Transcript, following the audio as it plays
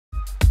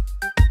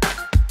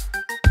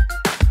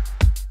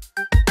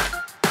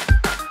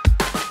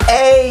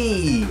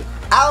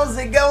How's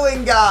it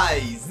going,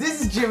 guys? This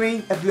is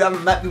Jimmy, if you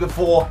haven't met me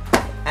before,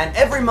 and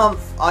every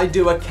month I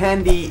do a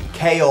Candy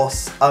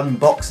Chaos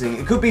unboxing.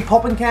 It could be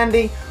popping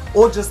candy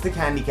or just the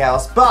Candy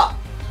Chaos, but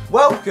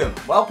welcome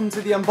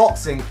to the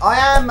unboxing.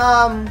 I'm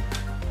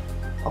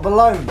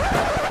alone.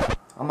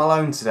 I'm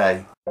alone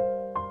today.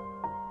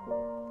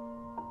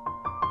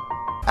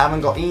 I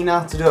haven't got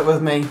Ina to do it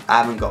with me.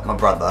 I haven't got my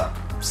brother.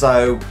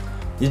 So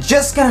you're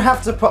just gonna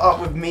have to put up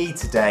with me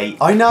today.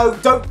 I know,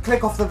 don't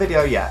click off the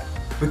video yet,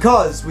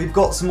 because we've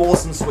got some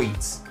awesome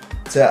sweets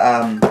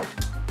to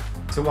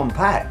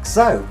unpack.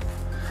 So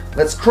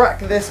let's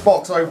crack this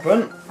box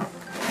open.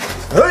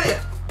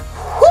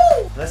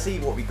 Let's see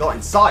what we got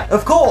inside.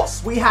 Of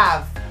course, we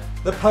have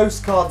the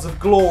Postcards of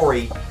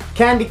Glory,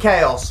 Candy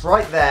Chaos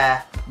right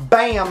there.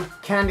 Bam,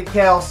 Candy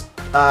Chaos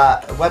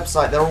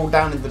website, they're all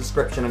down in the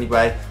description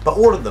anyway, but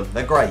all of them,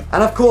 they're great.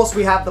 And of course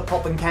we have the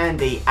Poppin'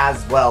 Candy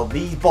as well.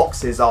 These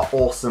boxes are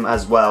awesome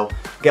as well.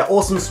 Get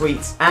awesome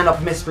sweets and a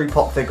mystery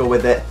pop figure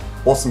with it.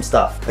 Awesome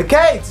stuff.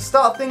 Okay, to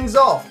start things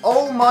off,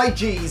 oh my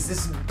geez,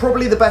 this is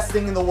probably the best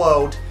thing in the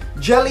world.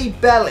 Jelly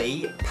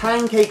Belly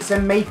pancakes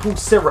and maple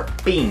syrup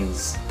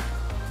beans.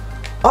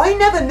 I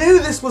never knew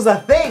this was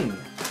a thing.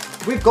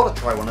 We've got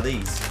to try one of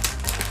these.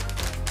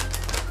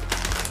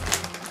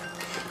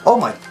 Oh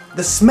my,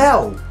 the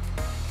smell.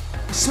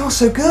 It smells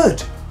so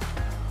good.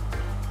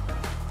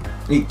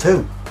 Eat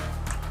two.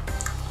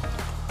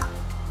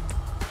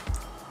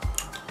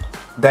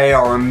 They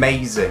are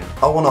amazing.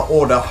 I want to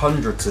order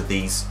hundreds of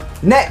these.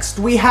 Next,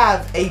 we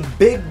have a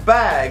big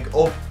bag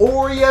of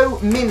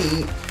Oreo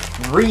Mini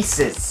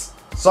Reese's.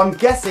 So I'm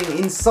guessing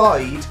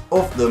inside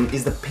of them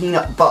is the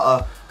peanut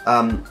butter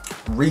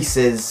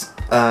Reese's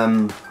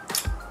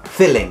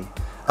filling.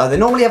 They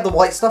normally have the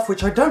white stuff,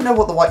 which I don't know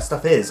what the white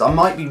stuff is. I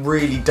might be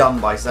really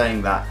dumb by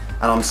saying that,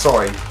 and I'm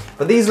sorry.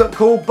 But these look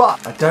cool,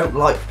 but I don't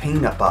like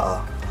peanut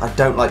butter. I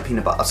don't like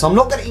peanut butter, so I'm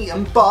not going to eat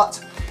them,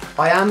 but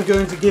I am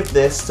going to give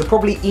this to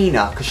probably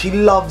Ina, because she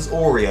loves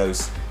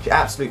Oreos. She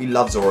absolutely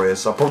loves Oreos,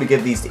 so I'll probably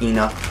give these to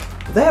Ina.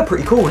 But they're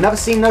pretty cool. Never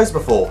seen those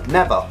before.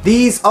 Never.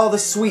 These are the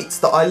sweets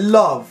that I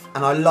love,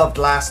 and I loved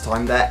last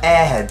time. They're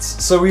Airheads.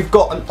 So we've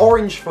got an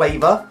orange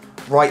flavour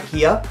right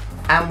here,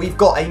 and we've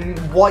got a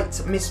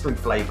white mystery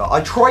flavour.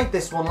 I tried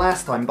this one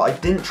last time, but I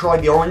didn't try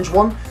the orange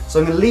one, so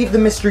I'm going to leave the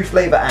mystery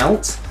flavour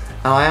out,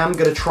 and I am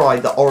going to try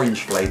the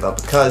orange flavour,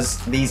 because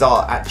these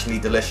are actually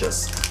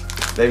delicious.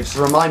 They just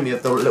remind me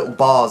of the little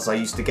bars I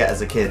used to get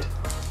as a kid.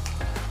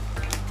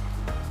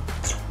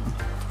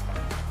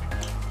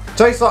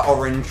 Tastes like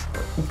orange.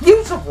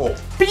 Beautiful!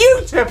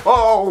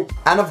 Beautiful!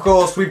 And of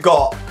course we've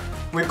got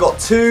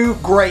two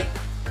great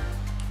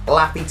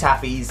Laffy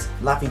Taffies.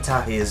 Laffy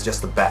Taffy is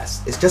just the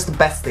best. It's just the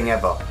best thing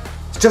ever.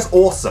 It's just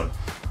awesome.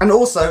 And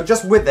also,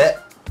 just with it,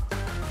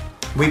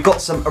 we've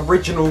got some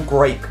original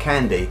grape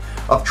candy.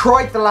 I've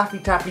tried the Laffy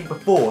Taffy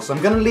before, so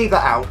I'm going to leave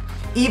that out,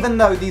 even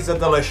though these are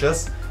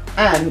delicious.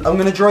 And I'm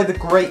going to try the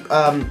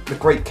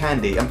grape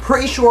candy. I'm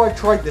pretty sure I've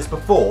tried this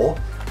before,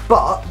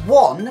 but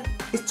one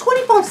is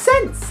 25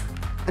 cents.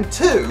 And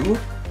two,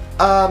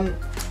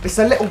 it's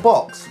a little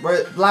box,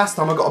 where last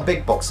time I got a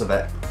big box of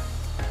it.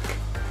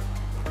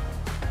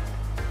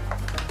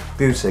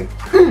 Beauty.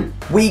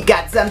 We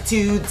got some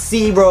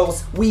Tootsie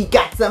Rolls. We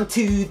got some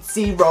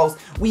Tootsie Rolls.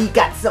 We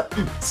got some.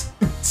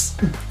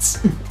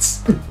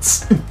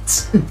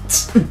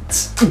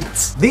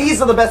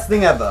 These are the best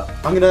thing ever.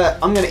 I'm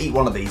gonna eat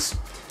one of these.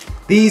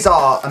 These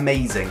are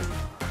amazing.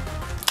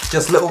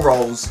 Just little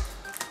rolls.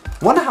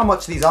 Wonder how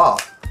much these are.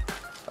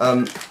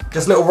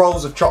 Just little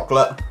rolls of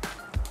chocolate.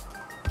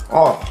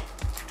 Oh,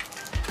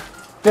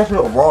 just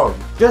little rolls.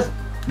 Just.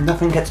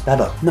 Nothing gets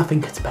better. Nothing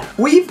gets better.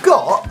 We've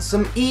got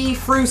some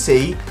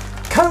E-Fruity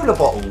cola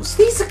bottles.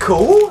 These are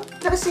cool.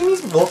 Never seen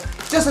these before.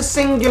 Just a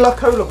singular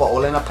cola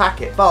bottle in a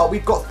packet, but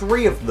we've got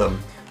 3 of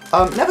them.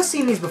 Never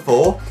seen these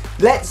before.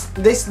 This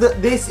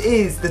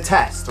is the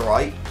test,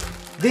 right?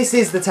 This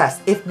is the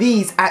test. If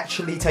these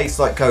actually taste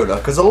like cola,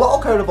 because a lot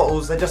of cola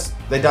bottles, they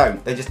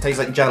don't. They just taste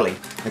like jelly.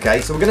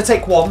 Okay, so we're gonna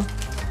take one.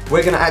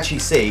 We're gonna actually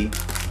see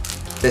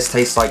if this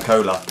tastes like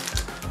cola.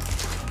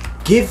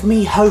 Give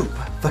me hope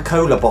for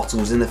cola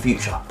bottles in the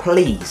future.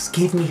 Please,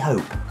 give me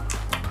hope.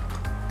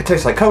 It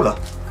tastes like cola.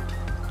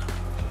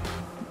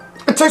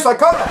 It tastes like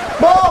cola!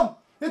 Mom!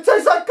 It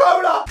tastes like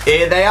cola!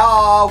 Here they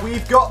are!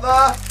 We've got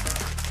the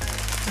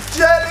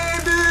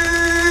jelly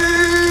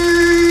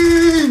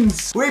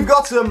beans! We've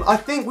got them. I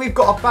think we've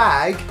got a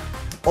bag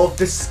of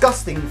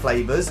disgusting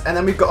flavours, and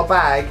then we've got a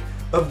bag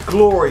of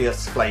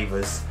glorious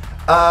flavours.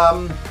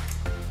 Oh,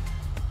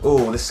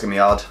 this is gonna be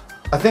hard.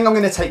 I think I'm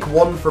going to take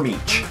one from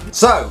each.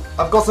 So,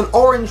 I've got an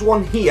orange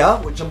one here,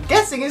 which I'm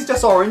guessing is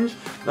just orange.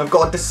 And I've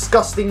got a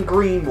disgusting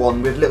green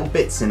one with little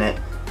bits in it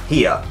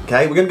here.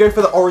 Okay, we're going to go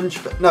for the orange.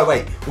 No,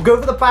 wait. We'll go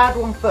for the bad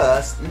one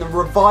first and then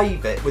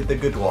revive it with the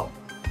good one.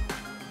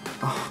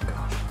 Oh,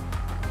 gosh.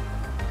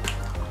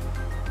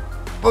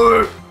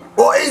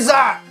 What is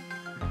that?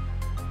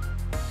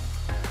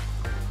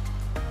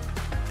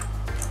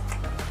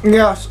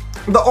 Yes,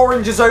 the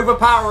orange is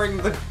overpowering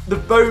the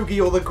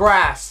bogey or the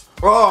grass.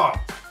 Oh.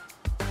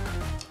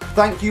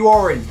 Thank you,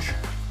 orange.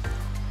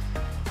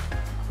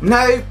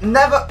 No,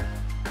 never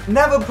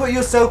put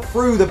yourself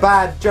through the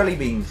bad jelly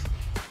beans.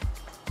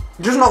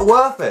 Just not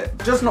worth it.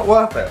 Just not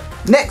worth it.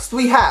 Next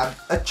we have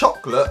a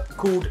chocolate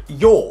called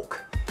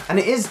York. And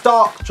it is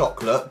dark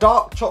chocolate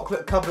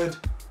covered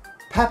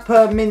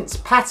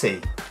peppermint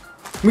patty.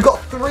 We got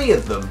 3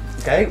 of them,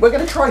 okay? We're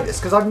gonna try this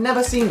because I've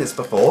never seen this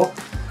before.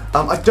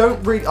 I'm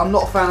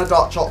not a fan of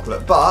dark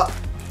chocolate, but,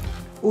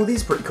 oh,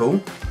 these are pretty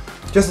cool.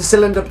 Just a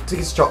cylinder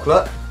piece of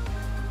chocolate.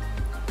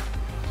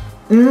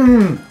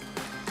 Mmm.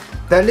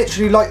 They're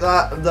literally like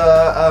that,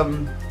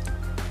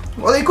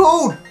 what are they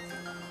called?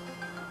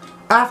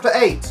 After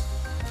 8.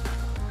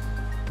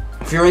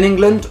 If you're in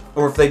England,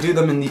 or if they do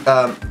them in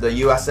the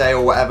USA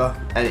or whatever,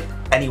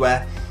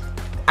 anywhere,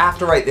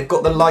 after 8, they've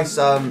got the nice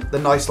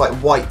like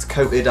white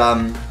coated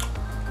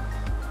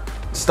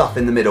stuff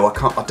in the middle.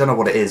 I don't know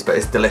what it is, but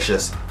it's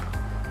delicious.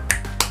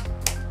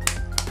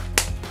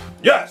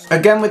 Yes!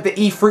 Again with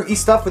the fruity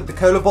stuff with the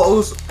cola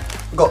bottles,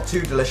 got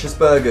 2 delicious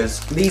burgers.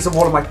 These are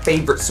one of my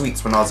favourite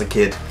sweets when I was a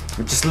kid.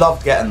 I just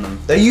loved getting them.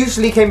 They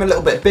usually came a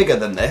little bit bigger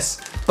than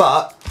this,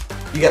 but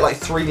you get like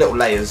 3 little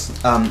layers.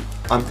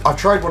 I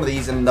tried one of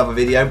these in another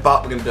video,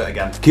 but we're gonna do it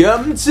again.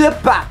 Come to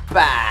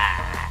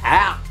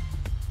Papa!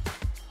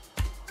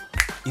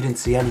 You didn't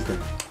see anything.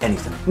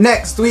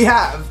 Next we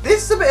have,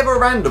 this is a bit of a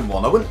random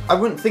one. I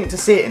wouldn't think to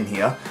see it in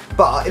here,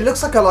 but it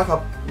looks like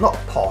a not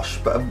posh,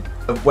 but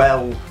a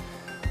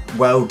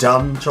well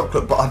done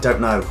chocolate, but I don't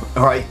know.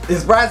 All right,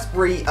 it's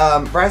raspberry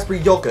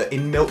yogurt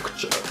in milk.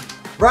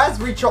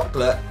 Raspberry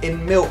chocolate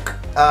in milk.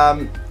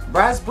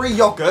 Raspberry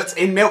yogurt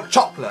in milk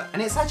chocolate,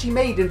 and it's actually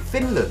made in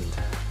Finland,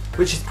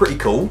 which is pretty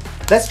cool.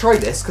 Let's try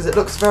this because it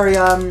looks very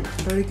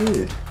very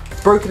good.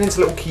 It's broken into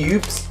little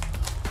cubes.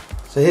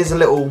 So here's a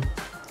little.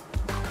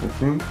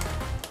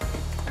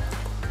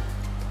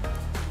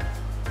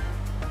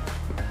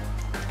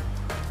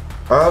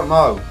 I don't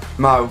know.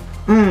 No.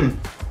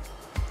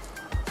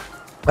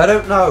 I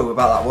don't know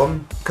about that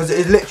one because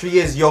it literally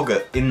is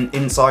yogurt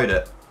inside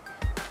it.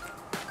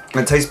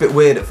 It tastes a bit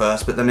weird at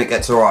first, but then it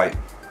gets alright.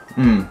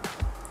 Don't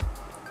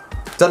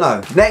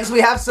know. Next we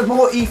have some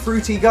more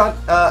fruity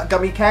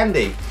gummy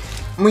candy.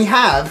 And we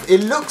have,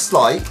 it looks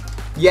like,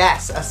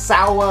 yes, a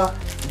sour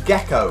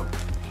gecko.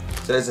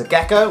 So there's a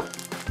gecko,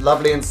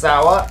 lovely and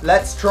sour.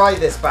 Let's try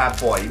this bad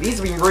boy. These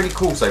have been really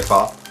cool so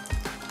far.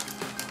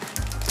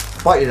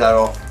 Bite your head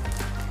off.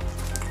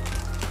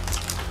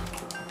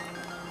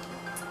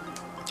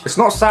 It's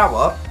not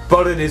sour,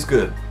 but it is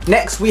good.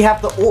 Next we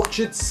have the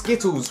Orchard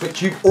Skittles,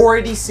 which you've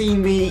already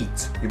seen me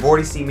eat.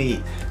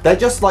 They're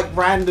just like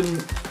random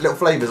little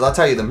flavours, I'll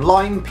tell you them.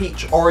 Lime,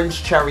 peach,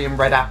 orange, cherry and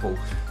red apple.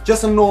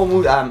 Just a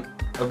normal,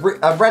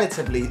 a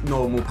relatively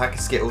normal pack of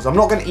Skittles. I'm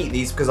not going to eat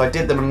these because I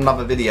did them in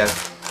another video.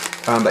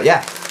 But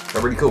yeah,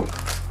 they're really cool.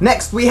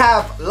 Next we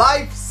have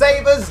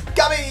Lifesavers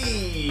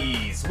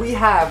Gummies. We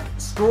have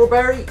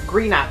strawberry,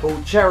 green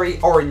apple, cherry,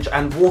 orange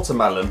and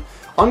watermelon.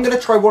 I'm going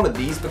to try one of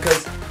these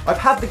because I've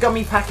had the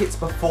gummy packets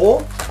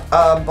before,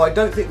 but I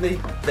don't think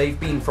they've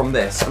been from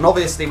this. And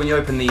obviously when you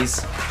open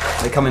these,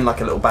 they come in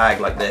like a little bag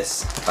like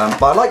this.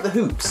 But I like the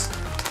hoops.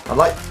 I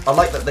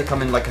like that they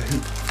come in like a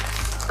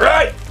hoop.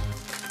 Right!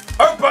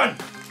 Open!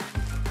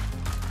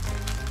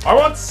 I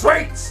want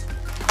sweets!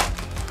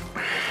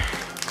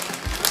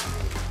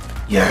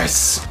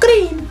 Yes!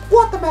 Green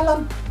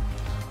watermelon!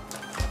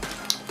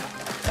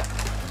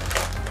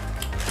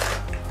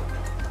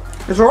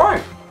 It's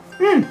alright.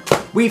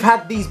 We've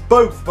had these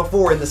both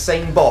before in the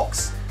same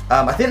box.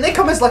 I think they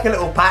come as like a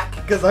little pack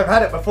because I've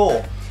had it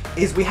before.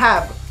 We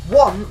have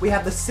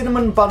the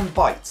cinnamon bun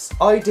bites.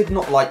 I did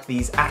not like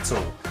these at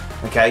all.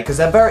 Okay, because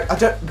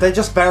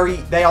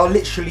they are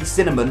literally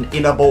cinnamon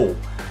in a ball.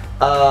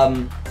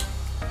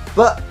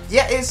 But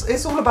yeah,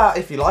 it's all about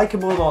if you like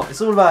them or not.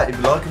 It's all about if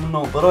you like them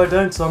or not, but I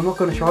don't, so I'm not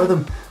going to try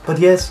them. But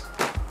yes.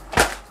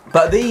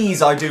 But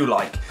these I do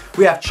like.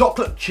 We have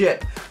chocolate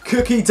chip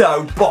cookie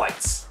dough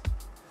bites.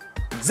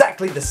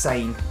 Exactly the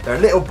same. They're a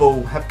little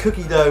ball, have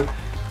cookie dough,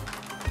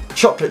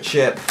 chocolate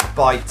chip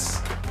bites.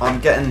 I'm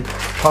getting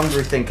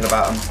hungry thinking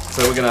about them.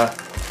 So we're gonna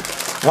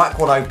whack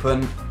one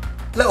open.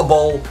 Little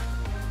ball.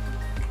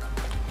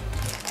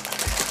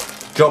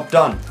 Job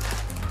done.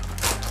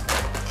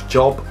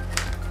 Job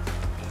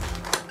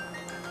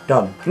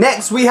done.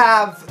 Next we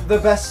have the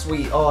best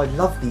sweet. Oh, I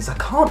love these. I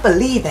can't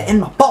believe they're in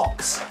my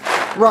box.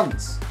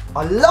 Runts.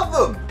 I love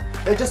them.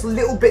 They're just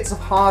little bits of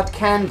hard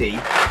candy.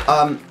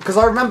 Because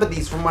I remember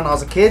these from when I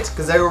was a kid,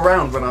 because they were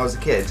around when I was a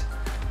kid.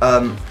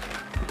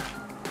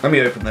 Let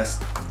me open this.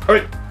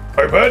 Alright,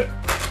 open!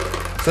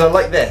 So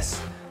like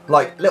this,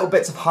 like little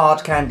bits of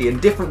hard candy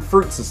and different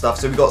fruits and stuff.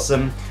 So we've got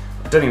some,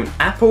 I don't even,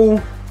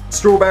 apple,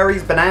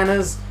 strawberries,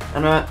 bananas,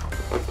 and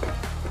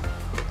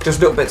just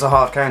little bits of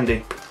hard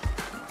candy.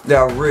 They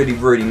are really,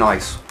 really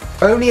nice.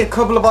 Only a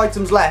couple of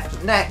items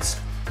left. Next,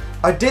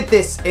 I did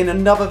this in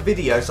another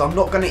video, so I'm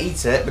not going to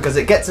eat it because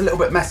it gets a little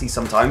bit messy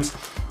sometimes.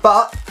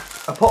 But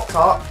a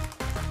Pop-Tart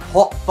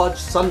Hot Fudge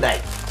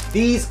Sundae.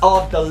 These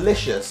are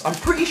delicious. I'm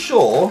pretty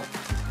sure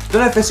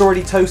Don't know if it's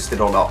already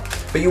toasted or not,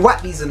 but you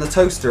whack these in the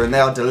toaster and they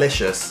are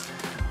delicious.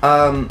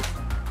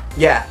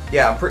 Yeah,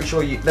 I'm pretty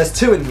sure there's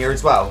 2 in here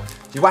as well.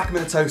 You whack them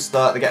in the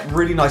toaster, they get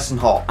really nice and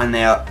hot, and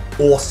they are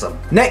awesome.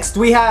 Next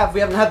we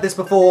haven't had this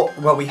before,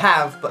 well we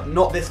have, but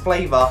not this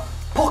flavour,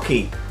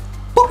 Pocky.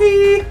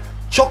 Pocky!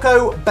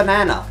 Choco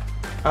banana.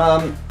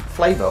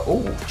 Flavour,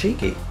 ooh,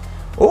 cheeky.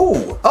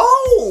 Ooh,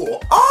 oh!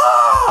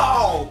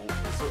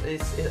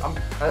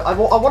 I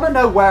want to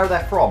know where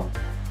they're from,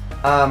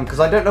 because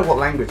I don't know what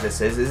language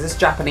this is. Is this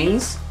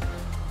Japanese?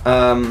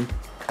 I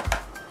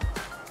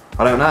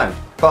don't know,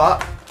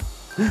 but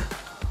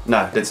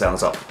no, didn't say on the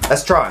top.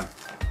 Let's try them.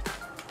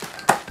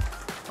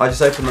 I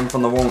just opened them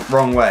from the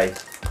wrong way.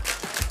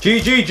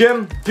 GG,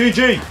 Jim.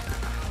 GG.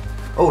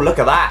 Oh, look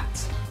at that.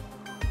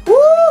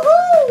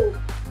 Woohoo!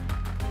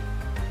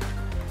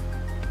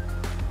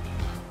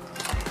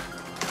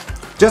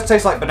 Just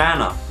tastes like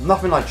banana.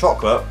 Nothing like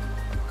chocolate.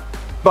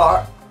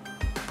 But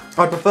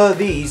I prefer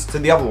these to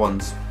the other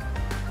ones.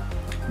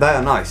 They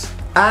are nice.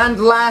 And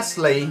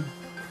lastly,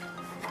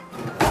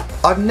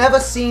 I've never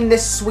seen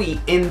this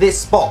sweet in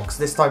this box,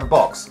 this type of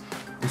box.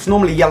 It's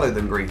normally yellow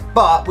than green,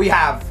 but we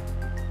have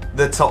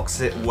the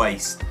Toxic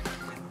Waste.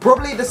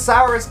 Probably the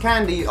sourest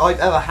candy I've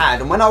ever had,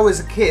 and when I was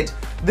a kid,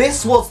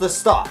 this was the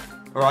stuff,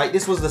 alright?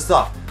 This was the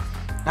stuff.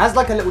 It has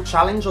like a little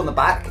challenge on the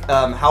back,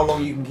 how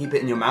long you can keep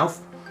it in your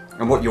mouth,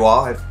 and what you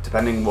are,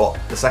 depending what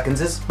the seconds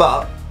is,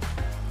 but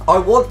I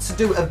want to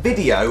do a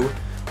video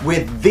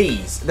with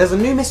these. There's a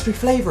new mystery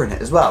flavour in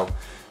it as well.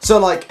 So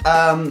like,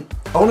 I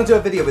want to do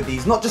a video with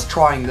these, not just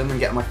trying them and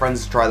getting my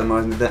friends to try them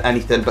or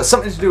anything, but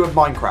something to do with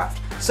Minecraft.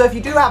 So if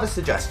you do have a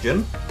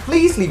suggestion,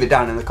 please leave it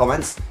down in the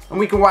comments and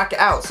we can whack it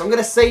out. So I'm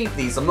going to save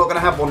these. I'm not going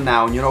to have one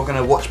now and you're not going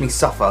to watch me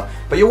suffer,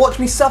 but you'll watch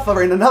me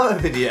suffer in another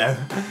video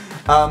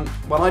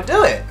when I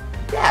do it.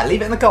 Yeah,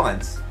 leave it in the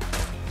comments.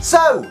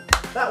 So,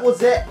 that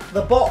was it.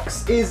 The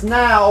box is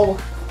now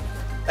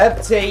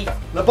empty.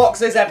 The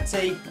box is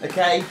empty,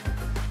 okay?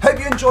 Hope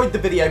you enjoyed the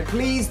video.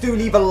 Please do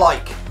leave a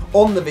like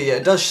on the video.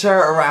 It does share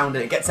it around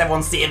and it gets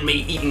everyone seeing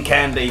me eating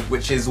candy,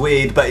 which is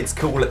weird, but it's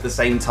cool at the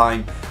same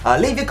time.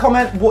 Leave your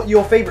comment what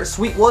your favourite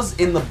sweet was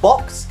in the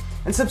box,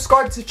 and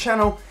subscribe to the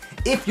channel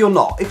if you're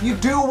not. If you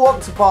do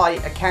want to buy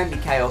a Candy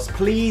Chaos,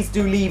 please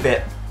do leave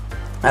it.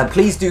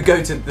 Please do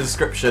go to the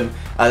description,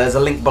 there's a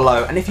link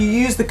below, and if you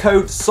use the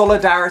code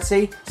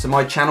Solidarity, so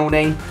my channel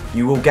name,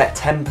 you will get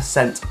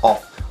 10%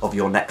 off of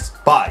your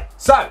next buy.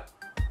 So,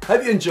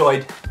 hope you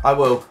enjoyed. I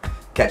will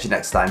catch you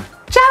next time.